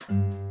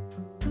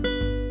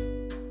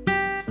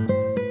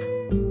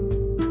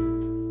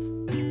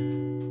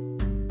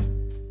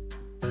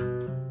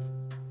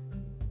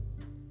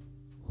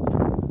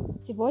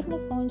Сегодня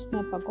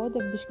солнечная погода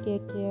в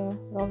Бишкеке,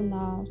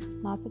 ровно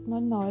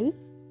 16:00,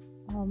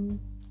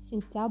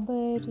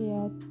 сентябрь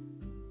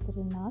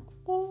 13,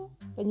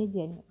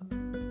 понедельник.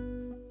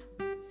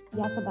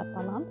 Я Садат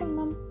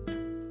Талантовна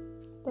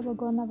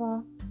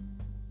Тавагонова,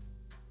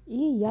 и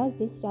я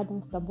здесь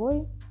рядом с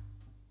тобой.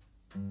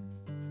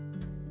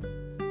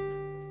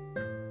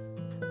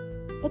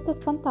 Это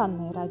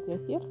спонтанный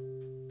радиоэфир,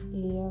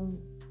 и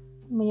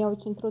мне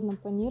очень трудно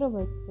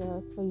планировать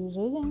свою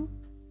жизнь,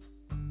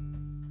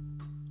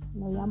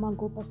 но я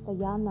могу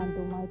постоянно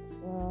думать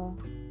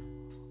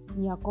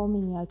ни о ком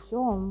и ни о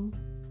чем.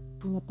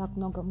 У меня так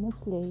много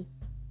мыслей,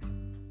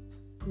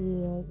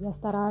 и я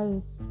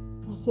стараюсь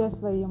все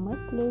свои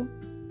мысли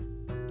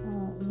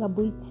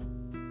забыть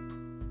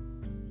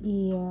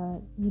и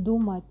не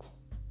думать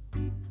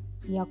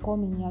ни о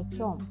ком и ни о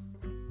чем.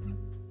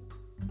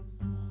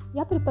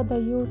 Я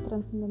преподаю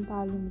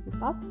трансцендентальную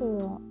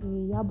медитацию,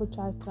 и я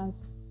обучаюсь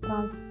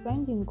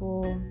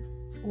трансцендингу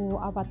у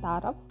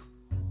аватаров.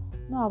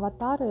 Но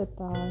аватары —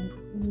 это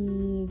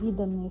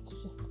невиданные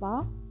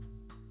существа,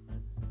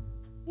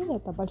 или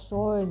это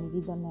большое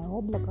невиданное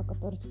облако,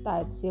 которое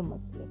читает все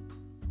мысли.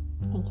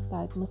 Он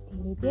читает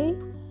мысли людей,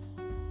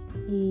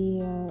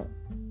 и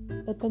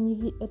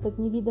этот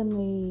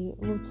невиданный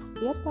луч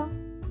света,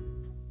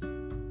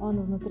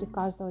 он внутри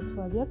каждого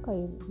человека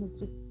и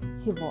внутри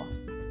всего.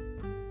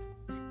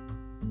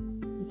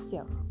 И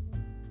всех.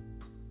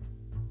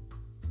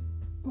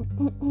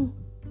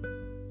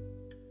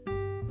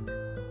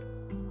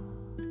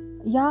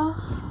 Я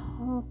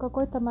в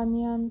какой-то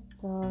момент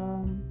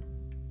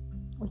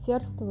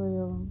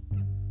усердствую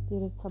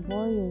перед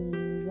собой,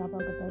 и я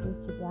благодарю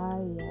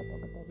себя, и я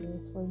благодарю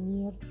свой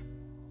мир.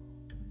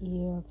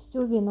 И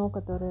всю вину,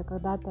 которую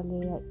когда-то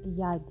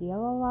я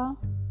делала,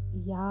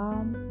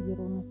 я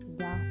беру на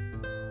себя.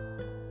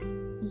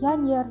 Я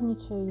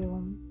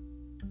нервничаю.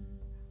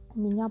 У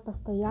меня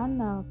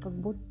постоянно как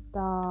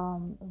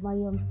будто в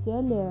моем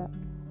теле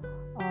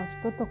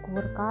что-то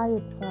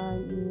кувыркается,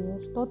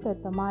 и что-то —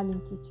 это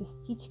маленькие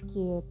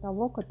частички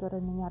того,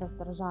 которое меня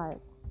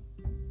раздражает.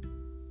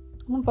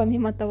 Ну,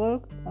 помимо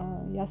того,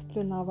 я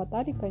сплю на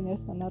аватаре,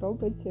 конечно, на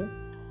роботе.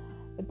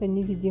 Это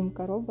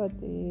невидимка робот,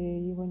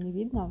 и его не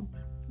видно.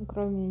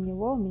 Кроме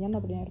него у меня,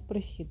 например,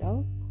 прыщи,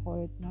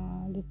 ходят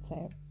на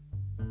лице.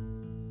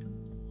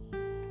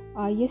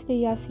 А если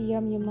я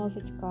съем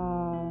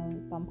немножечко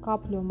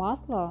каплю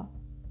масла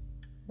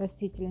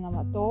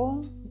растительного,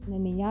 то на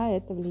меня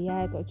это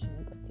влияет очень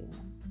негативно.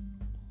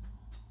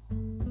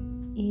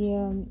 И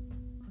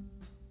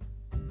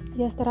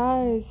я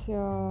стараюсь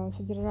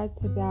содержать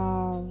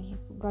себя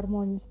в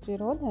гармонии с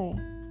природой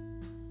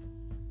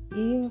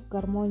и в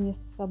гармонии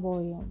с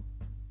собой.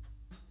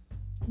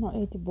 Но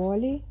эти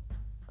боли,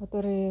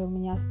 которые у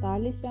меня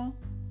остались,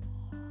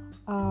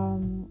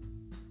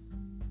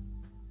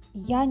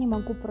 я не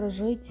могу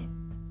прожить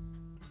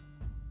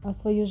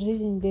свою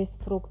жизнь без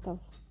фруктов.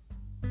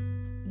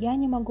 Я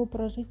не могу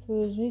прожить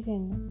свою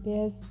жизнь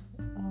без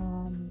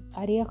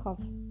орехов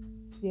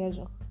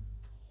свежих.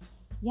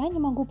 Я не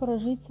могу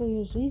прожить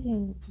свою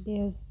жизнь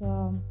без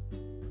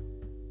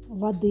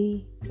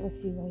воды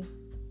красивой.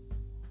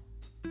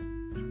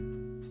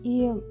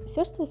 И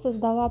все, что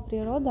создала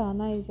природа,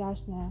 она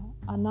изящная,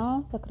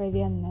 она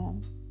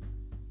сокровенная.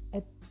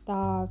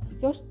 Это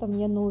все, что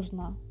мне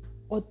нужно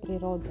от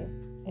природы.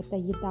 Это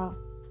еда.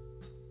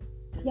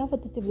 Я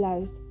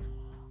удивляюсь.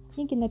 В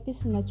книге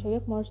написано,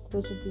 человек может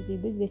выжить без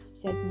еды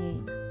 250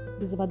 дней,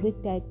 без воды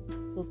 5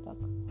 суток,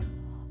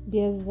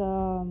 без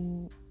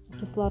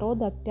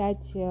кислорода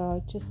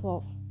 5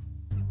 часов.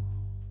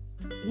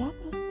 Я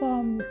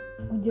просто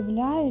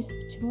удивляюсь,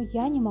 почему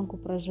я не могу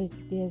прожить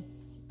без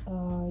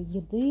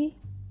еды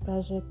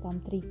даже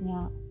 3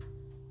 дня.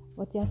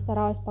 Вот я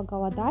старалась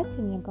поголодать,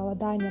 и мне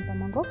голодание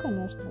помогло,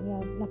 конечно.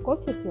 Я на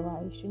кофе пила,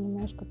 еще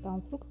немножко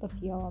фруктов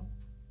ела,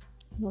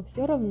 но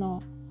все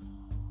равно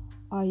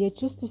я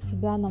чувствую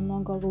себя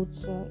намного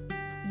лучше.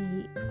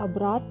 И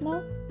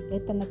обратно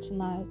это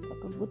начинается,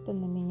 как будто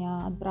на меня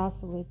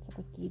отбрасываются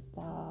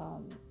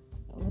какие-то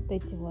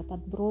эти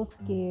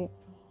отброски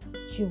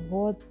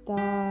чего-то,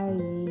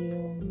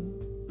 и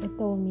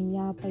это у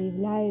меня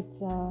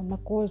появляется на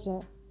коже.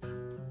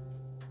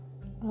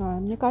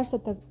 Мне кажется,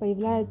 это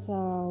появляется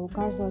у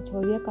каждого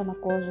человека на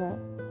коже.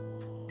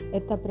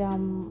 Это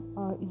прям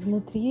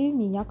изнутри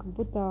меня как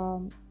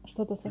будто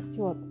что-то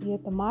сосет. И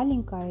это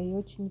маленькая и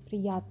очень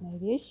неприятная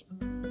вещь.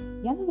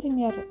 Я,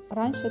 например,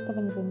 раньше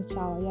этого не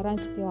замечала. Я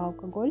раньше пила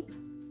алкоголь.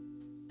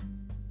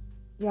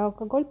 И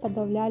алкоголь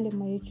подавляли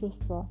мои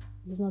чувства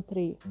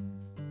изнутри.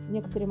 В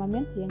некоторые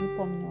моменты я не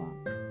помнила.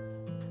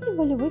 Эти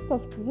были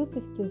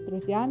выпивки с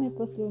друзьями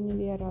после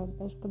универа.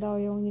 Даже когда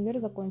я универ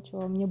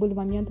закончила, у меня были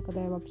моменты,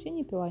 когда я вообще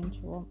не пила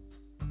ничего.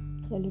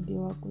 Я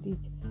любила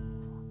курить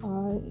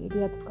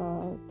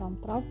редко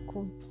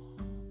травку.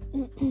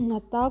 А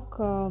так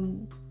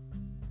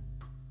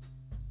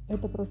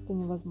это просто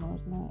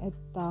невозможно.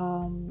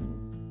 Это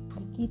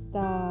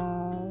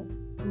какие-то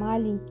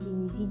маленькие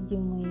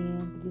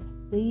невидимые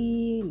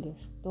глисты или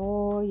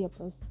что. Я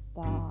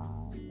просто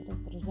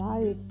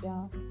раздражаюсь.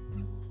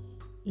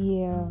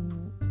 И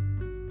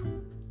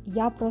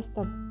я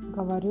просто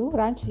говорю,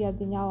 раньше я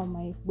обвиняла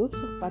моих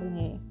бывших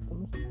парней,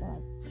 потому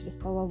что через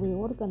половые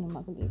органы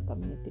могли ко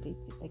мне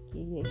перейти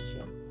такие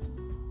вещи,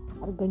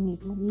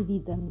 организма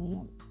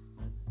невиданные.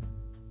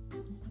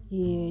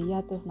 И я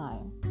это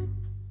знаю.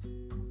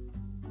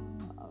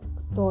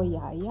 Кто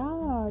я?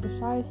 Я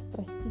решаюсь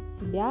простить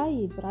себя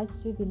и брать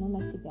всю вину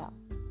на себя.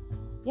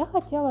 Я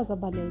хотела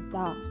заболеть,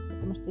 да,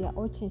 потому что я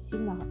очень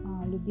сильно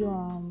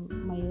любила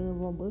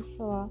моего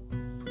бывшего.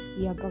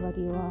 И я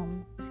говорила,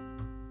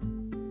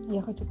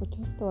 я хочу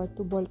почувствовать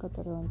ту боль,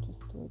 которую он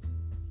чувствует.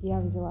 Я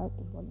взяла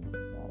эту боль на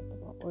себя. Это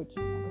было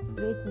очень много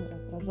сплетен,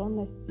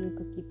 раздраженности,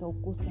 какие-то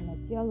укусы на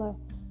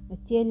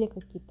теле,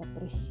 какие-то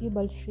прыщи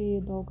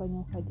большие долго не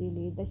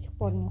уходили и до сих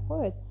пор не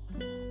уходят,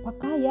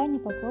 пока я не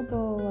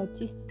попробовала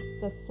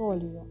чиститься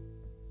солью.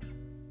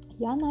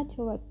 Я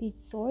начала пить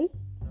соль,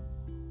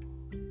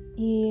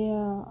 и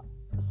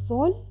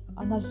соль,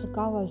 она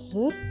сжигала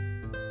жир,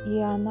 и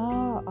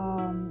она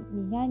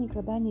меня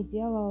никогда не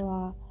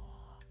делала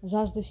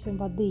жаждущим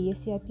воды.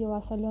 Если я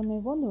пила соленую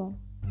воду,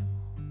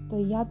 то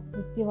я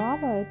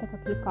выпивала это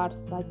как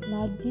лекарство.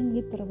 На 1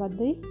 литр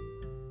воды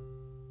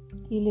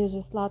или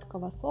же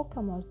сладкого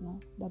сока можно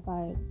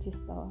добавить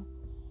чистого,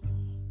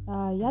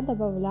 я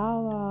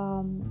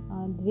добавляла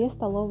 2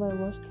 столовые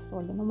ложки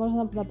соли. Но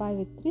можно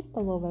добавить 3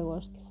 столовые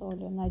ложки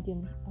соли на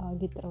 1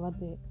 литр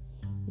воды.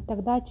 И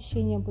тогда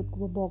очищение будет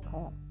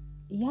глубокое.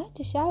 Я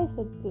очищаюсь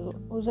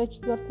уже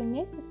 4-й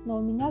месяц, но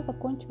у меня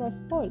закончилась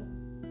соль.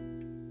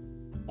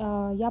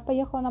 Я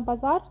поехала на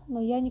базар, но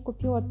я не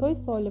купила той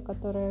соли,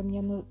 которую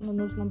мне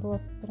нужно было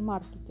в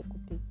супермаркете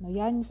купить. Но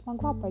я не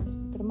смогла пойти в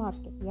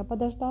супермаркет. Я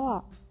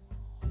подождала.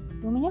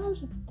 И у меня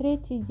уже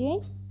 3-й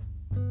день.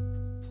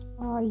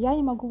 Я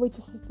не могу выйти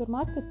в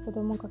супермаркет,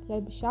 потому как я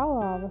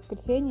обещала в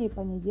воскресенье и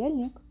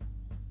понедельник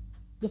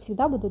я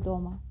всегда буду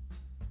дома.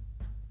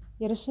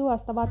 Я решила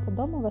оставаться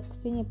дома в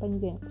воскресенье и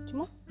понедельник.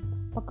 Почему?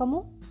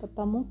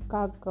 Потому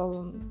как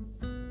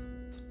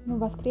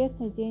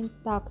воскресный день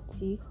так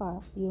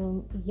тихо, и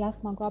я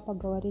смогла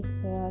поговорить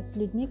с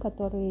людьми,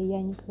 которые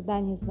я никогда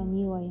не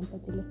звонила им по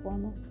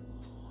телефону,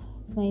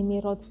 с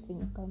моими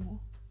родственниками.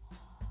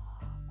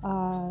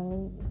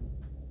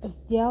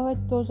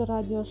 Сделать тоже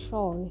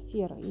радиошоу,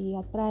 эфир, и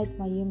отправить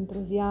моим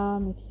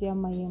друзьям и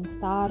всем моим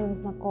старым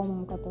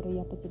знакомым, которые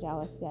я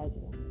потеряла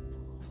связи.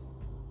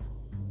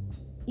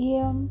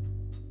 И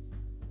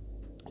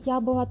я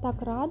была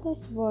так рада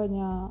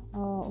сегодня.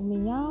 У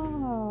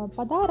меня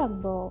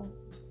подарок был.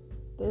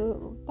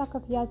 Так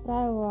как я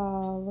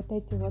отправила вот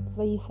эти вот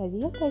свои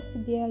советы о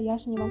себе, я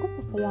же не могу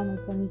постоянно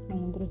звонить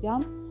моим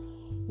друзьям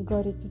и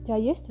говорить: у тебя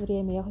есть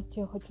время, я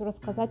тебе хочу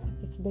рассказать, как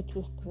я себя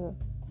чувствую.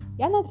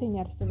 Я,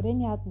 например, все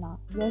время одна.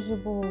 Я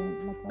живу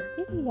на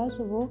квартире, я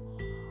живу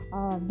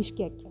в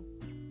Бишкеке.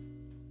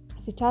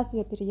 Сейчас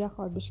я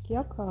переехала в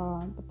Бишкек,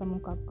 потому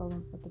как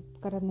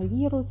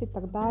коронавирус и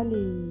так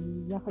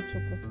далее. И я хочу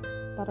просто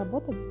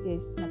поработать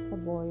здесь над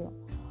собой.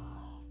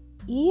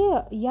 И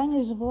я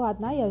не живу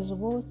одна, я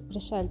живу с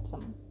пришельцем.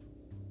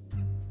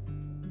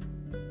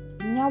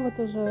 У меня вот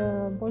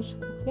уже больше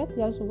 2 лет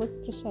я живу с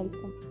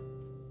пришельцем.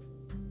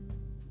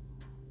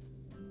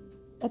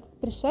 Этот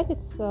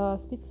пришелец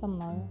спит со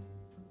мной.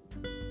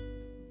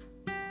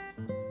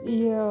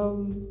 И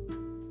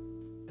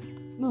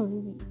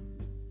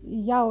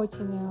я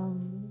очень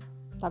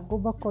так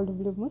глубоко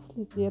люблю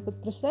мыслить, и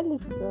этот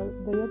пришелец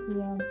дает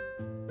мне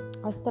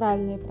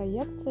астральные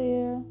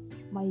проекции,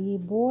 мои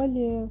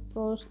боли в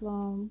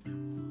прошлом,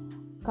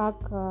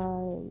 как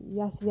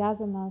я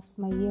связана с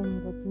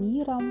моим вот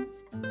миром.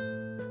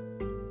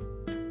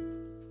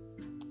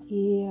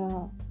 И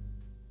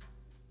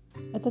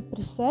этот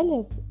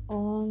пришелец,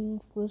 он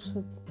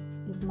слышит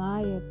и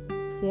знает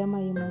все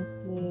мои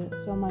мысли,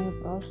 все мое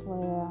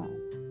прошлое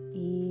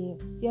и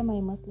все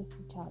мои мысли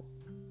сейчас.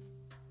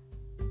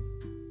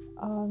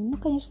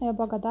 Конечно, я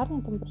благодарна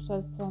этому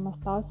пришельцу, он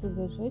остался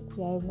здесь жить,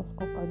 я его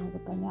сколько не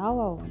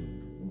выгоняла,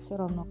 он все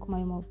равно к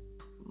моему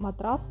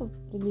матрасу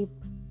прилип,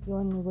 и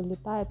он не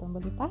вылетает, он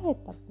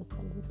вылетает, так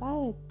быстро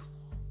летает,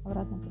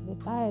 обратно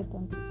прилетает,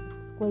 он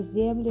сквозь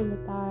земли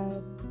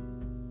летает,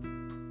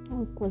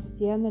 он сквозь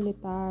стены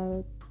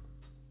летает,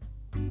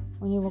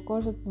 у него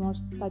кожа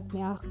может стать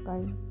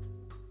мягкой,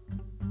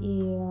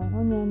 и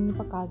он не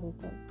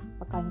показывает,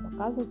 пока не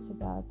показывает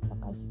себя, это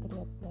пока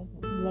секрет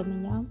для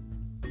меня.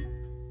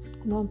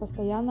 Но он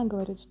постоянно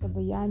говорит,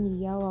 чтобы я не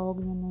ела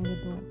огненную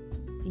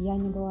еду, и я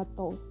не была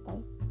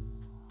толстой.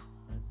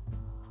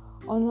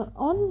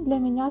 Он для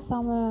меня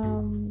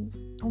самое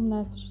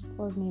умное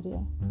существо в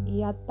мире. И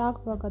я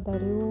так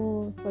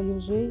благодарю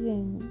свою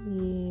жизнь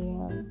и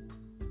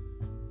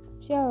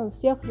вообще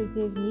всех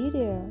людей в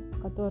мире,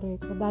 которые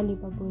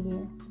когда-либо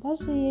были.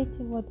 Даже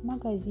эти вот в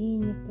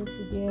магазине, кто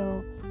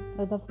сидел,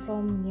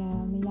 продавцом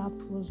меня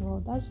обслуживал.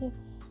 Даже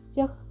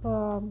тех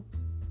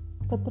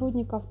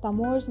сотрудников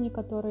таможни,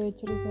 которые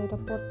через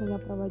аэропорт меня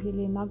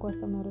проводили и нагло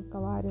со мной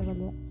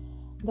разговаривали.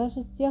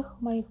 Даже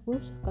тех моих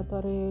бывших,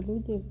 которые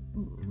люди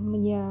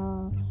мне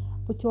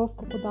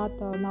путевку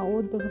куда-то на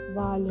отдых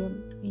звали,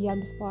 и я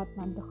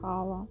бесплатно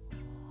отдыхала.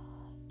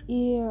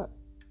 И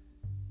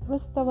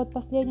просто вот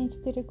последние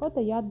 4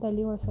 года я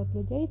отдалилась от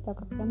людей, так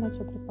как я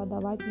начала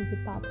преподавать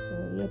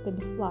медитацию, и это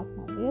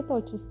бесплатно, и это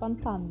очень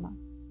спонтанно.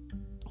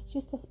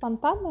 Чисто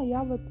спонтанно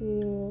я вот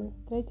и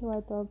встретила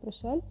этого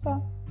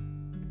пришельца.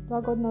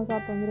 2 года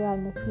назад он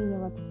реально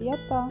синего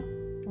цвета,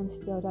 он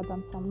сидел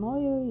рядом со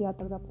мною, я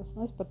тогда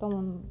проснулась, потом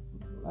он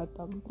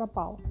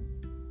пропал.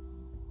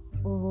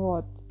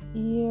 Вот.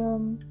 И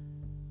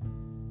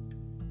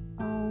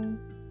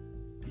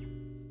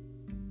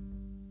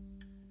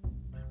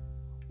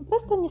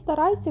просто не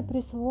старайся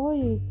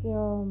присвоить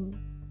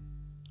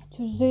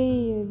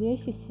чужие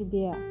вещи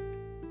себе.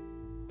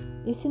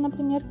 Если,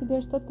 например,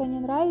 тебе что-то не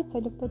нравится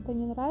или кто-то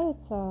не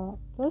нравится,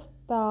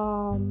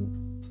 просто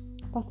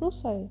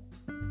послушай,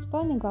 что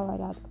они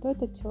говорят, кто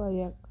этот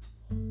человек.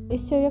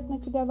 Если человек на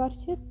тебя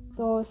ворчит,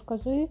 то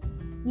скажи,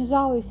 не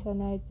жалуйся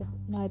на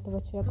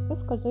этого человека,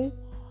 просто скажи: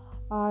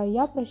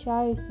 я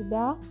прощаю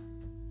себя,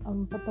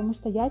 потому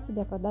что я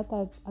тебя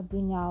когда-то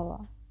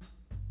обвиняла.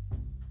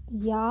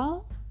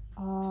 Я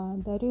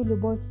дарю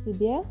любовь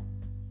себе,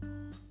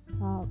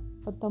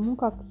 потому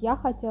как я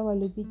хотела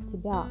любить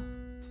тебя.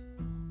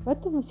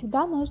 Поэтому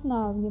всегда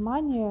нужно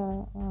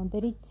внимание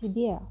дарить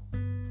себе.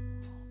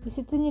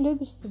 Если ты не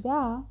любишь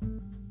себя,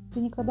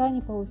 ты никогда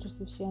не получишь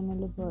священную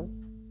любовь.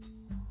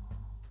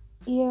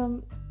 И,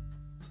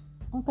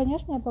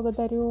 конечно, я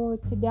благодарю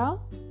тебя,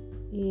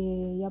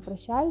 и я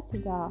прощаю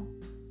тебя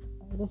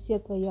за все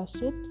твои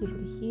ошибки и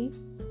грехи.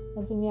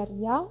 Например,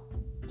 я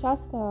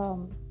часто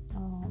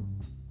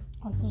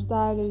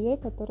осуждаю людей,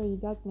 которые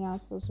едят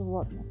мясо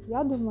животных.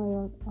 Я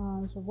думаю,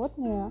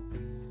 животные,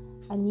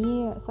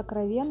 они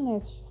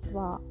сокровенные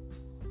существа.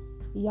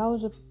 Я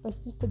уже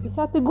почти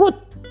 110-й год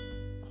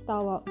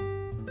стала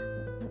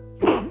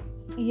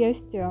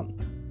есть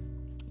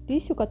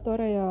пищу,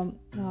 которая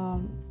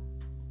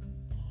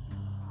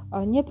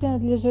не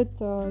принадлежит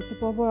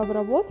тепловой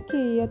обработке,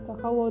 и это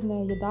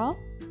холодная еда,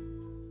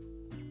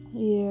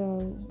 и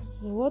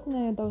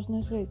животные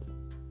должны жить.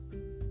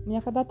 У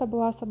меня когда-то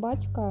была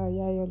собачка,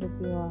 я ее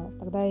любила,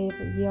 тогда я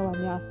ела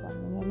мясо,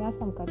 меня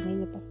мясом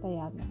кормили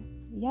постоянно.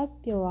 Я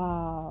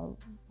пила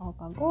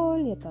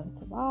алкоголь, я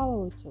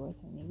танцевала, училась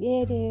в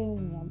универе, у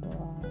меня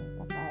была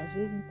такая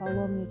жизнь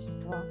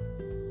паломничества.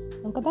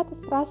 Но когда ты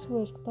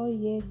спрашиваешь, кто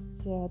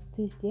есть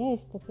ты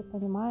здесь, то ты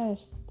понимаешь,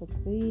 что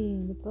ты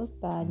не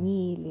просто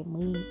они или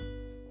мы,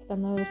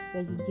 становишься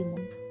единым.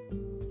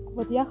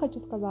 Вот я хочу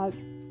сказать,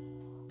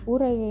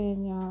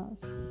 уровень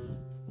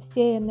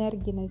всей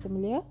энергии на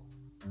Земле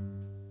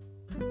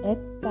 —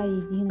 это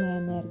единая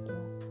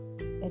энергия.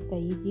 Это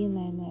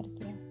единая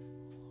энергия.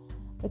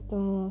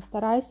 Поэтому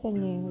старайся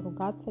не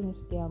ругаться ни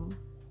с кем.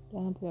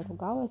 Я, например,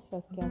 ругалась с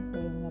кем-то,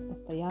 и у меня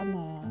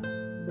постоянно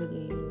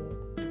были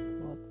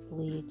какие-то вот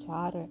злые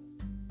чары.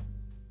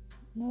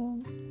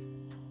 Ну,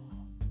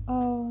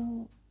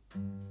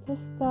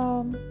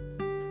 просто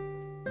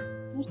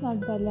нужно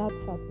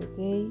отдаляться от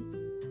людей,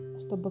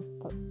 чтобы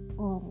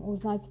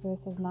узнать свое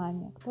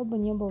сознание. Кто бы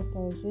ни был в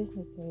твоей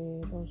жизни,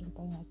 ты должен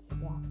понять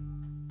себя.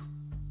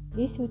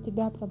 Если у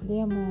тебя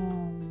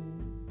проблемы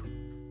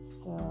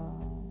с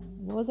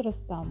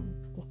возрастом,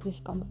 ты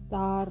слишком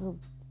стар, у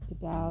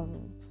тебя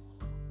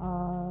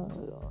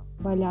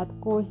болят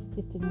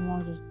кости, ты не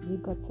можешь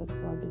двигаться,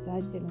 то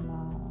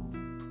обязательно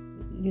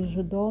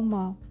лежи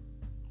дома,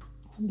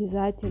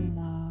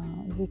 обязательно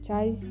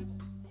изучай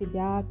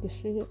себя,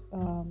 пиши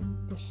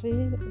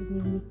в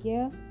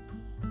дневнике,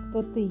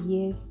 кто ты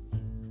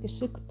есть,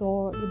 пиши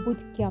кто, и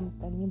будь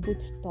кем-то, не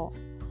будь что.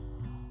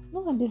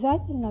 Ну,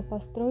 обязательно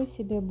построй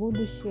себе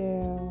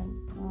будущее,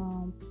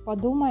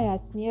 подумай о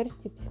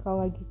смерти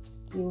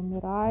психологически,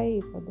 умирай,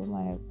 и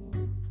подумай,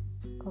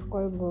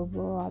 какой бы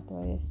была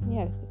твоя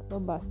смерть, кто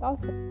бы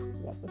остался после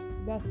тебя. После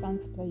тебя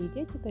останутся твои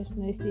дети, конечно,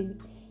 но если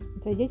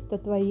твои дети, то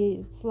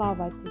твои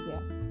слава о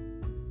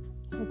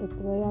тебе. Это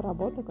твоя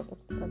работа, которую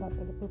ты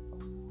когда-то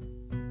выполнила.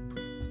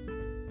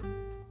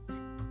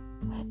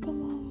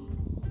 Поэтому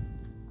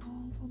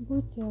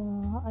забудь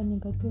о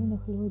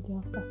негативных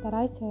людях,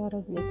 постарайся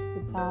развлечь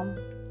себя,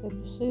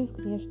 запиши в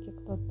книжке,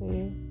 кто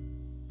ты,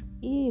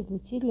 и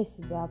излучи для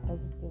себя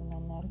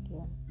позитивную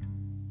энергию.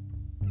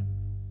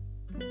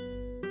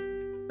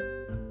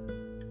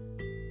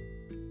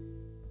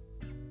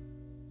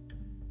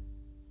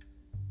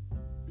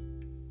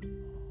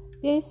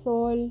 Пей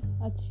соль,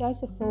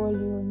 очищайся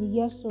солью, не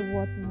ешь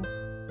животных,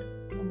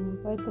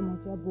 поэтому у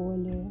тебя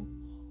боли.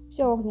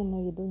 Вообще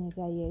огненную еду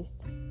нельзя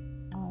есть.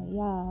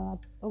 Я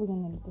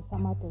огненную еду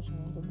сама тоже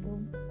не люблю,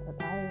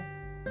 страдаю,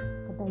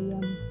 когда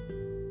ем.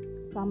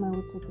 Самое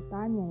лучшее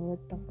питание —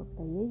 это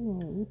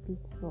фруктоедение и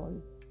пить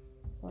соль.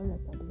 Соль —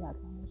 это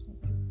обязательно нужно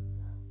пить.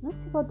 Ну,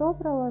 всего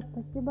доброго,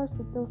 спасибо,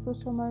 что ты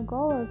услышал мой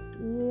голос,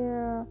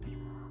 и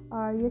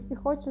если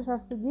хочешь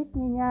осудить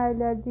меня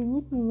или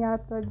обвинить меня,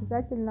 то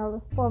обязательно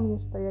вспомни,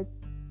 что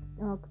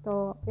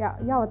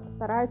я вот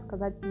стараюсь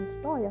сказать не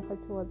что, я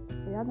хочу вот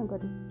постоянно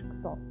говорить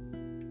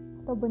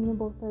кто бы ни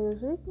был в твоей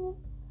жизни,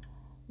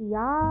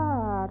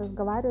 я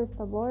разговариваю с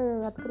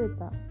тобой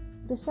открыто.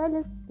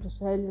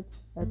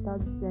 Пришелец, это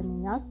для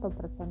меня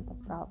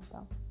 100%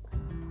 правда.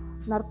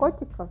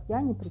 Наркотиков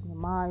я не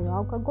принимаю,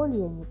 алкоголь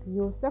я не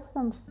пью,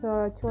 сексом с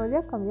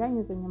человеком я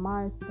не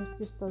занимаюсь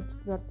почти что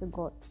 4-й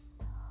год.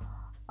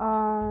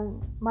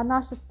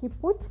 Монашеский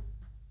путь,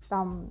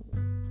 там,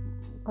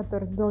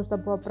 который должна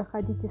была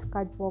проходить,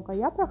 искать Бога,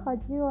 я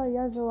проходила,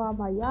 я жила в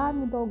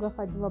Майами, долго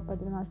ходила по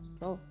 12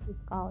 часов,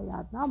 искала, я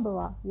одна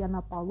была, я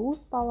на полу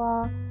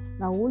спала,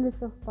 на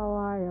улицах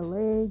спала,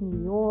 LA,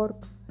 Нью-Йорк,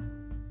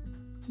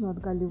 в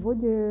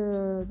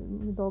Голливуде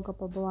недолго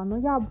побыла, но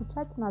я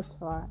обучать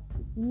начала,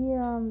 и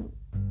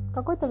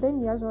какое-то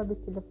время я жила без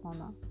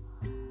телефона.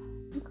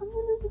 И ко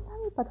мне люди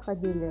сами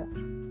подходили,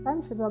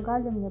 сами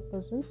предлагали мне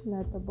пожить,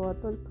 но это было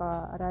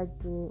только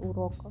ради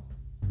уроков.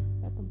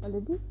 Поэтому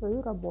полюби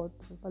свою работу,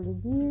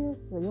 полюби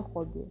свое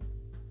хобби.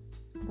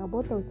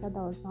 Работа у тебя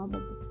должна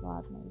быть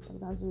бесплатной, и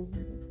тогда жизнь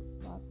будет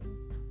бесплатной.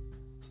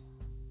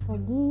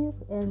 Forgive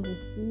and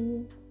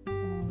receive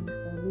and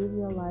live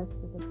your life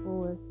to the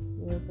fullest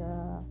with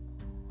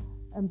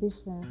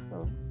ambitions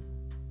of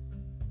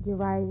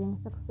deriving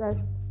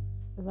success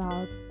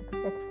without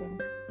expecting.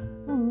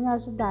 Не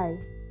ожидай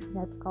ни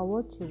от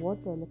кого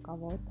чего-то или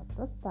кого-то.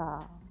 Просто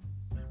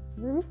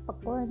живи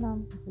спокойно,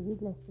 живи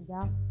для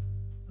себя.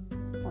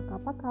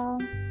 Пока-пока.